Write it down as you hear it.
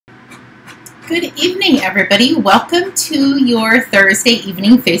Good evening, everybody. Welcome to your Thursday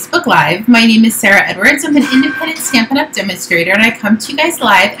evening Facebook Live. My name is Sarah Edwards. I'm an independent Stampin' Up demonstrator, and I come to you guys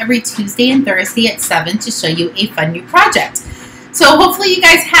live every Tuesday and Thursday at 7 to show you a fun new project. So hopefully you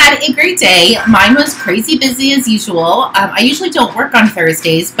guys had a great day. Mine was crazy busy as usual. I usually don't work on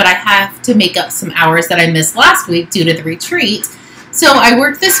Thursdays, but I have to make up some hours that I missed last week due to the retreat. So I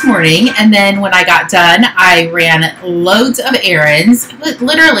worked this morning, and then when I got done, I ran loads of errands.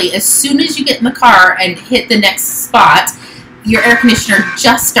 Literally, as soon as you get in the car and hit the next spot, your air conditioner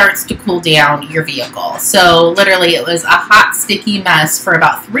just starts to cool down your vehicle. So literally, it was a hot, sticky mess for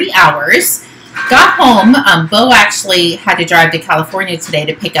about 3 hours. Got home. Bo actually had to drive to California today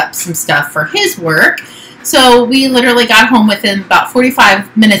to pick up some stuff for his work. So we literally got home within about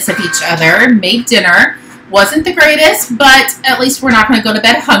 45 minutes of each other, made dinner. Wasn't the greatest, but at least we're not going to go to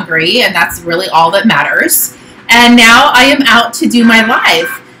bed hungry, and that's really all that matters. And now I am out to do my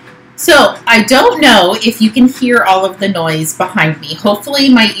live. So I don't know if you can hear all of the noise behind me. Hopefully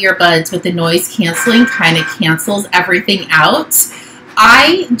my earbuds with the noise canceling kind of cancels everything out.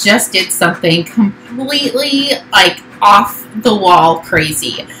 I just did something completely off the wall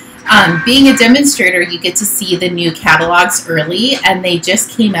crazy. Being a demonstrator, you get to see the new catalogs early, and they just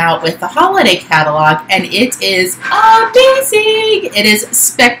came out with the holiday catalog, and it is amazing. It is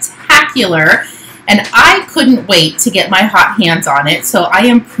spectacular, and I couldn't wait to get my hot hands on it, so I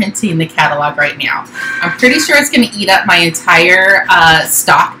am printing the catalog right now. I'm pretty sure it's going to eat up my entire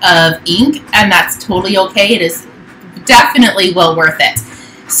stock of ink, and that's totally okay. It is definitely well worth it.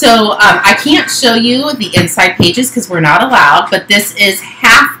 So I can't show you the inside pages because we're not allowed, but this is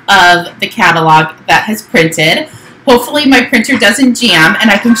half of the catalog that has printed. Hopefully my printer doesn't jam and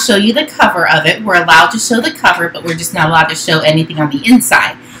I can show you the cover of it. We're allowed to show the cover, but we're just not allowed to show anything on the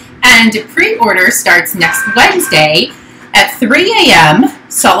inside. And pre-order starts next Wednesday at 3 a.m.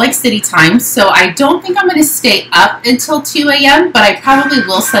 Salt Lake City time, so I don't think I'm going to stay up until 2 a.m., but I probably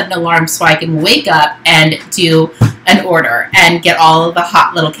will set an alarm so I can wake up and do an order and get all of the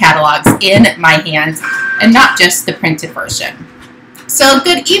hot little catalogs in my hands and not just the printed version. So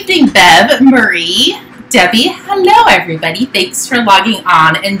good evening, Bev, Marie, Debbie. Hello, everybody. Thanks for logging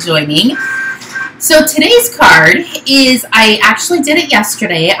on and joining. So today's card is, I actually did it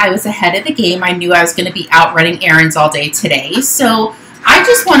yesterday. I was ahead of the game. I knew I was going to be out running errands all day today. So I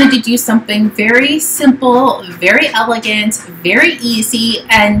just wanted to do something very simple, very elegant, very easy,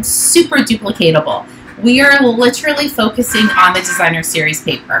 and super duplicatable. We are literally focusing on the designer series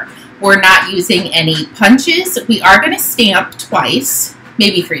paper. We're not using any punches. We are going to stamp twice,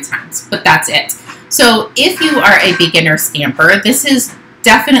 maybe 3 times, but that's it. So if you are a beginner stamper, this is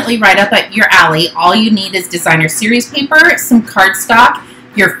definitely right up at your alley. All you need is designer series paper, some cardstock,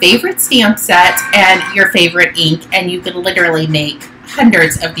 your favorite stamp set, and your favorite ink, and you can literally make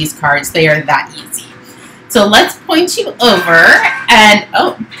hundreds of these cards. They are that easy. So let's point you over and,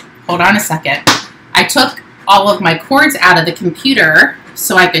 oh, hold on a second. I took all of my cords out of the computer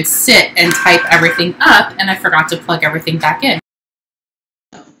so I could sit and type everything up, and I forgot to plug everything back in.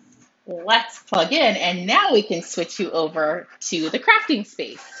 Let's plug in, and now we can switch you over to the crafting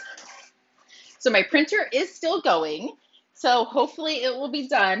space. So my printer is still going, so hopefully it will be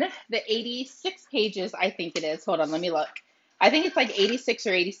done. The 86 pages, I think it is. Hold on, let me look. I think it's like 86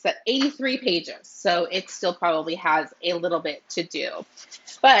 or 83 pages, so it still probably has a little bit to do.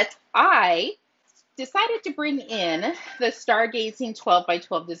 But I decided to bring in the Stargazing 12 by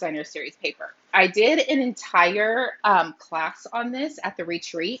 12 designer series paper. I did an entire class on this at the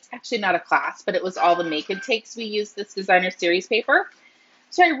retreat. Actually, not a class, but it was all the make and takes. We used this designer series paper.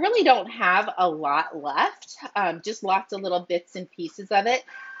 So I really don't have a lot left, just lots of little bits and pieces of it,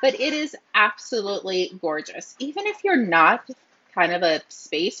 but it is absolutely gorgeous. Even if you're not kind of a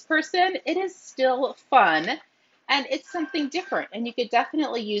space person, it is still fun. And it's something different, and you could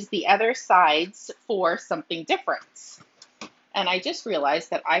definitely use the other sides for something different. And I just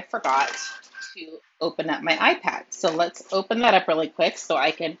realized that I forgot to open up my iPad. So let's open that up really quick so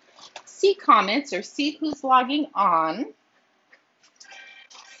I can see comments or see who's logging on.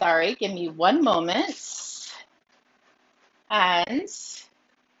 Sorry, give me one moment. And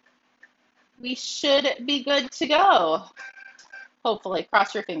we should be good to go. Hopefully,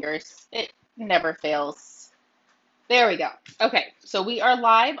 cross your fingers. It never fails. There we go. Okay, so we are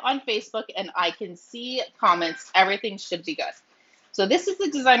live on Facebook and I can see comments. Everything should be good. So this is the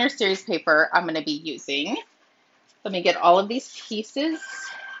designer series paper I'm going to be using. Let me get all of these pieces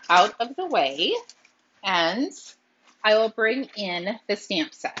out of the way and I will bring in the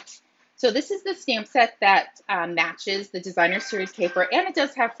stamp set. So this is the stamp set that matches the designer series paper, and it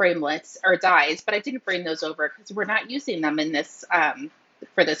does have framelits or dies, but I didn't bring those over because we're not using them in this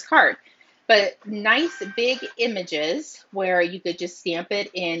for this card. but nice big images where you could just stamp it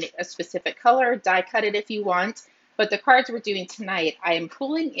in a specific color, die cut it if you want. But the cards we're doing tonight, I am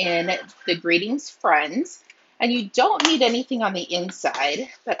pulling in the Greetings Friends, and you don't need anything on the inside,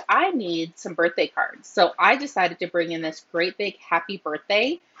 but I need some birthday cards. So I decided to bring in this great big happy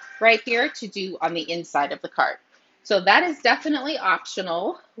birthday right here to do on the inside of the card. So that is definitely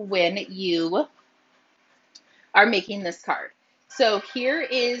optional when you are making this card. So here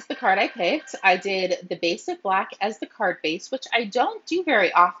is the card I picked. I did the basic black as the card base, which I don't do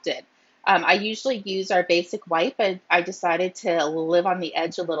very often. I usually use our basic white, but I decided to live on the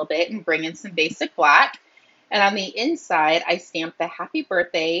edge a little bit and bring in some basic black. And on the inside, I stamped the happy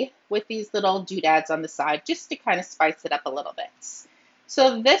birthday with these little doodads on the side just to kind of spice it up a little bit.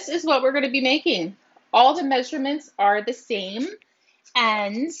 So this is what we're going to be making. All the measurements are the same,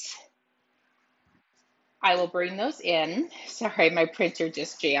 and I will bring those in. Sorry, my printer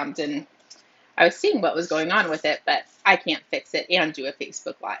just jammed and I was seeing what was going on with it, but I can't fix it and do a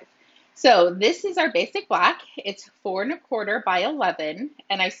Facebook Live. So this is our basic black. It's 4 1/4 by 11,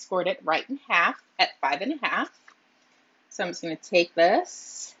 and I scored it right in half at 5 1/2. So I'm just going to take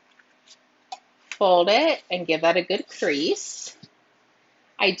this, fold it, and give that a good crease.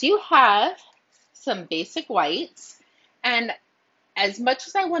 I do have some basic whites, and as much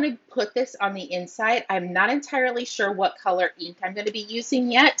as I want to put this on the inside, I'm not entirely sure what color ink I'm going to be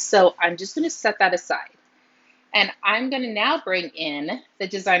using yet, so I'm just going to set that aside. And I'm going to now bring in the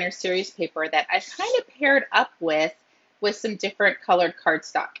designer series paper that I've kind of paired up with some different colored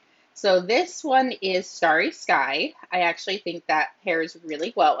cardstock. So this one is Starry Sky. I actually think that pairs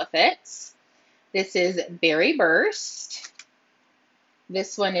really well with it. This is Berry Burst.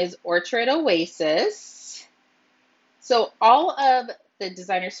 This one is Orchard Oasis. So all of the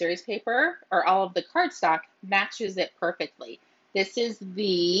designer series paper, or all of the cardstock, matches it perfectly. This is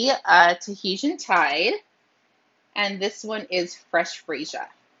the Tahitian Tide, and this one is Fresh Freesia.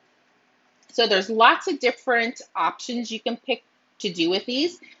 So there's lots of different options you can pick to do with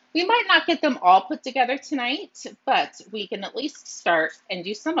these. We might not get them all put together tonight, but we can at least start and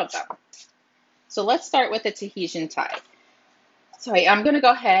do some of them. So let's start with the Tahitian Tide. So I am going to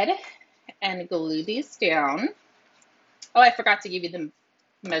go ahead and glue these down. Oh, I forgot to give you the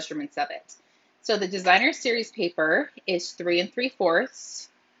measurements of it. So the designer series paper is 3 3/4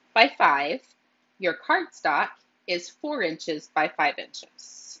 by 5. Your cardstock is 4 inches by 5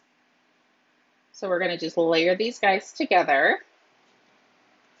 inches. So we're going to just layer these guys together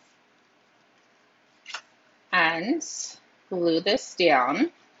and glue this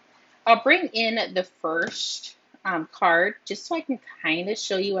down. I'll bring in the first card just so I can kind of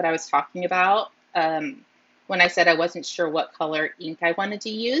show you what I was talking about when I said I wasn't sure what color ink I wanted to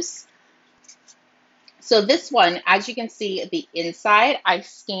use. So this one, as you can see, the inside, I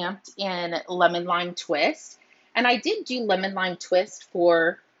stamped in Lemon Lime Twist. And I did do Lemon Lime Twist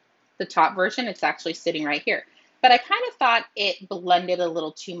for the top version. It's actually sitting right here. But I kind of thought it blended a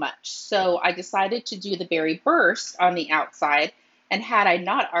little too much. So I decided to do the Berry Burst on the outside. And had I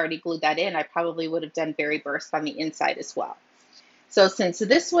not already glued that in, I probably would have done Berry Burst on the inside as well. So since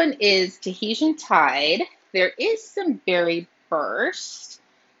this one is Tahitian Tide, there is some Berry Burst.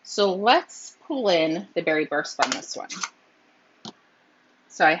 So let's pull in the Berry Burst on this one.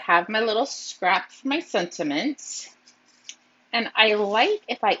 So I have my little scrap for my sentiments. And I like,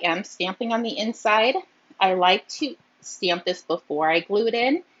 if I am stamping on the inside, I like to stamp this before I glue it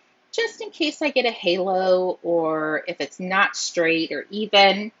in, just in case I get a halo, or if it's not straight or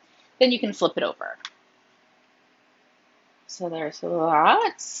even, then you can flip it over. So there's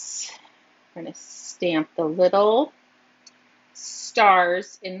lots. I'm going to stamp the little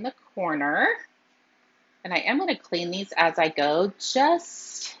stars in the corner. And I am going to clean these as I go,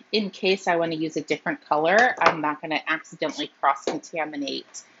 just in case I want to use a different color. I'm not going to accidentally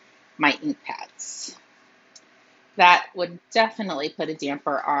cross-contaminate my ink pads. That would definitely put a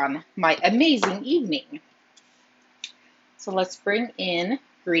damper on my amazing evening. So let's bring in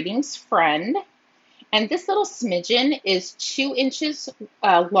Greetings Friend. And this little smidgen is 2 inches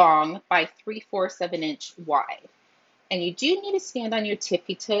long by 3/4 of an inch wide. And you do need to stand on your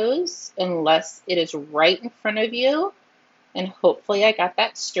tippy toes unless it is right in front of you. And hopefully I got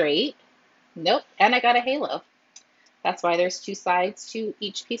that straight. Nope, and I got a halo. That's why there's 2 sides to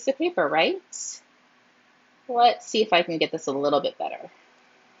each piece of paper, right? Let's see if I can get this a little bit better.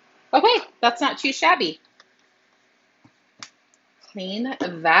 Okay, that's not too shabby. Clean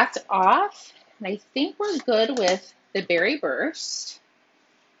that off. And I think we're good with the Berry Burst.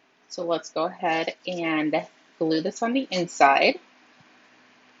 So let's go ahead and glue this on the inside.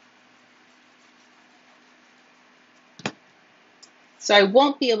 So I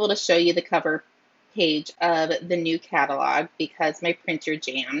won't be able to show you the cover page of the new catalog because my printer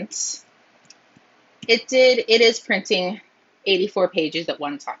jammed. It is printing 84 pages at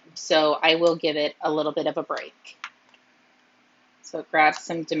one time, so I will give it a little bit of a break. So grab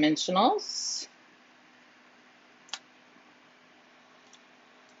some dimensionals.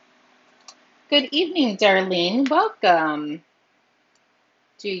 Good evening, Darlene. Welcome.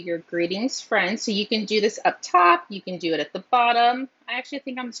 Do your greetings, friends. So you can do this up top. You can do it at the bottom. I actually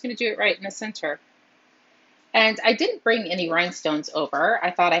think I'm just going to do it right in the center. And I didn't bring any rhinestones over.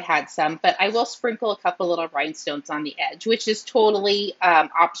 I thought I had some, but I will sprinkle a couple little rhinestones on the edge, which is totally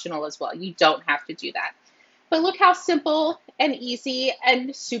optional as well. You don't have to do that. But look how simple and easy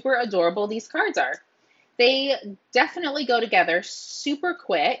and super adorable these cards are. They definitely go together super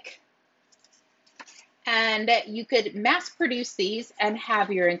quick. And you could mass produce these and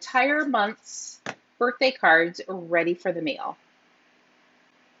have your entire month's birthday cards ready for the mail.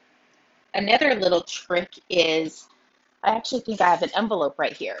 Another little trick is, I actually think I have an envelope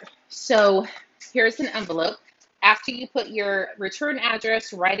right here. So here's an envelope. After you put your return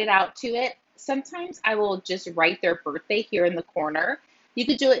address, write it out to it. Sometimes I will just write their birthday here in the corner. You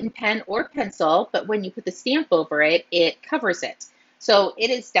could do it in pen or pencil, but when you put the stamp over it, it covers it. So it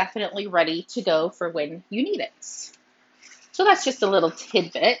is definitely ready to go for when you need it. So that's just a little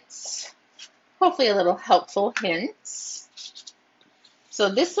tidbit, hopefully a little helpful hint. So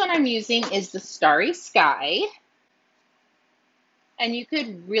this one I'm using is the Starry Sky. And you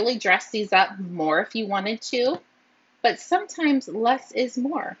could really dress these up more if you wanted to, but sometimes less is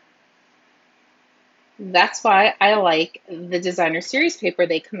more. That's why I like the designer series paper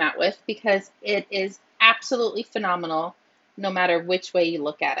they come out with, because it is absolutely phenomenal no matter which way you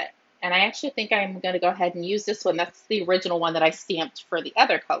look at it. And I actually think I'm going to go ahead and use this one. That's the original one that I stamped for the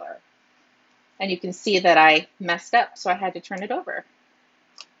other color. And you can see that I messed up, so I had to turn it over.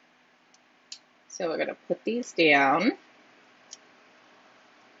 So we're going to put these down.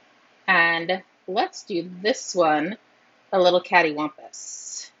 And let's do this one a little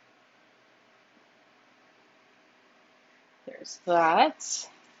cattywampus. There's that.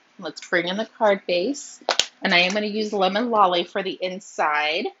 Let's bring in the card base. And I am going to use Lemon Lolly for the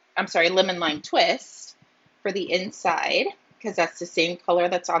inside. I'm sorry, Lemon Lime Twist for the inside, because that's the same color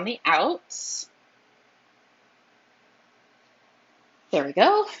that's on the outs. There we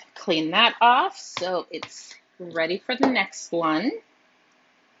go. Clean that off so it's ready for the next one.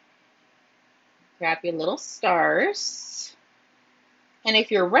 Grab your little stars. And if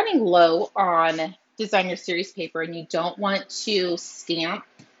you're running low on designer series paper and you don't want to stamp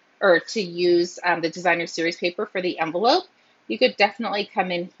or to use the designer series paper for the envelope, you could definitely come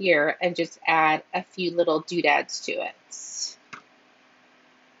in here and just add a few little doodads to it.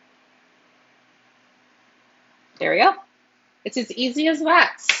 There we go. It's as easy as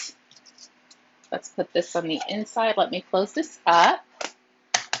that. Let's put this on the inside. Let me close this up.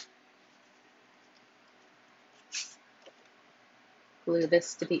 Glue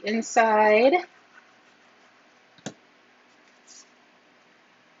this to the inside.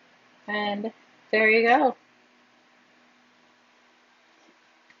 And there you go.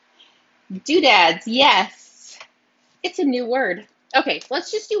 Doodads, yes. It's a new word. Okay,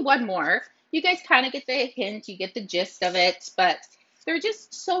 let's just do one more. You guys kind of get the hint, you get the gist of it, but they're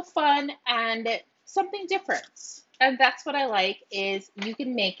just so fun and something different. And that's what I like, is you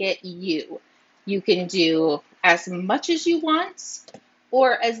can make it you. You can do as much as you want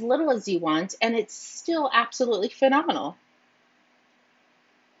or as little as you want, and it's still absolutely phenomenal.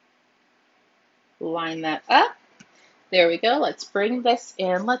 Line that up. There we go. Let's bring this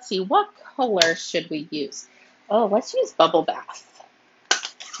in. Let's see, what color should we use? Oh, let's use Bubble Bath.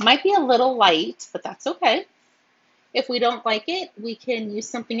 Might be a little light, but that's okay. If we don't like it, we can use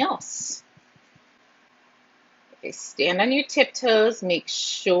something else. Okay, stand on your tiptoes. Make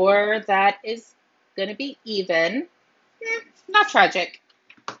sure that is going to be even. Not tragic.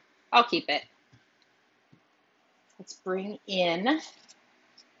 I'll keep it. Let's bring in a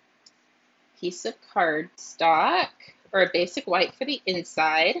piece of cardstock or a basic white for the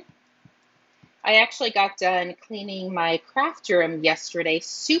inside. I actually got done cleaning my craft room yesterday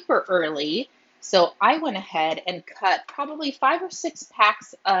super early, so I went ahead and cut probably 5 or 6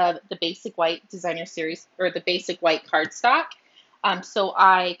 packs of the basic white designer series, or the basic white cardstock, so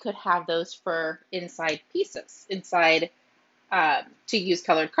I could have those for inside pieces, inside to use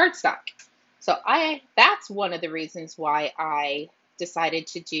colored cardstock. So that's one of the reasons why I decided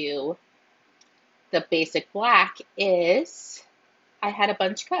to do the basic black, is I had a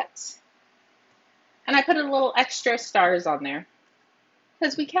bunch cut. And I put a little extra stars on there,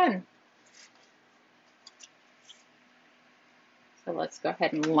 because we can. So let's go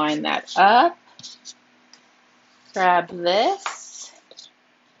ahead and line that up. Grab this.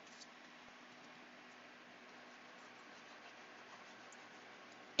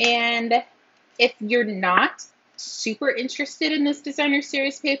 And if you're not super interested in this designer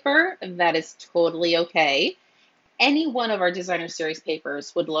series paper, that is totally okay. Any one of our designer series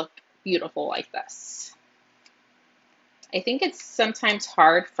papers would look beautiful like this. I think it's sometimes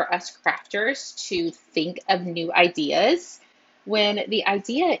hard for us crafters to think of new ideas when the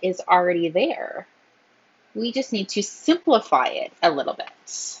idea is already there. We just need to simplify it a little bit.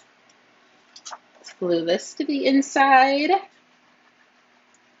 Let's glue this to the inside.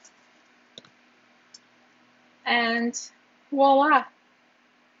 And voila.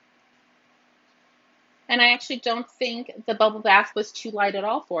 And I actually don't think the bubble bath was too light at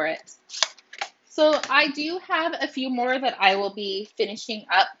all for it. So I do have a few more that I will be finishing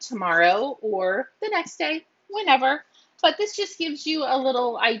up tomorrow or the next day, whenever. But this just gives you a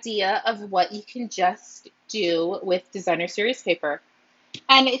little idea of what you can just do with designer series paper.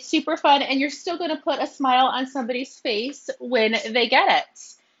 And it's super fun, and you're still going to put a smile on somebody's face when they get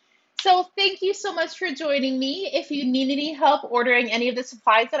it. So thank you so much for joining me. If you need any help ordering any of the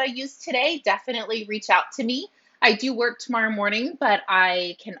supplies that I used today, definitely reach out to me. I do work tomorrow morning, but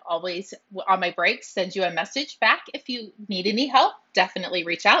I can always, on my breaks, send you a message back. If you need any help, definitely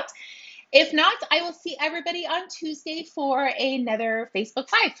reach out. If not, I will see everybody on Tuesday for another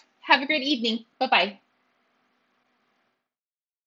Facebook Live. Have a great evening. Bye-bye.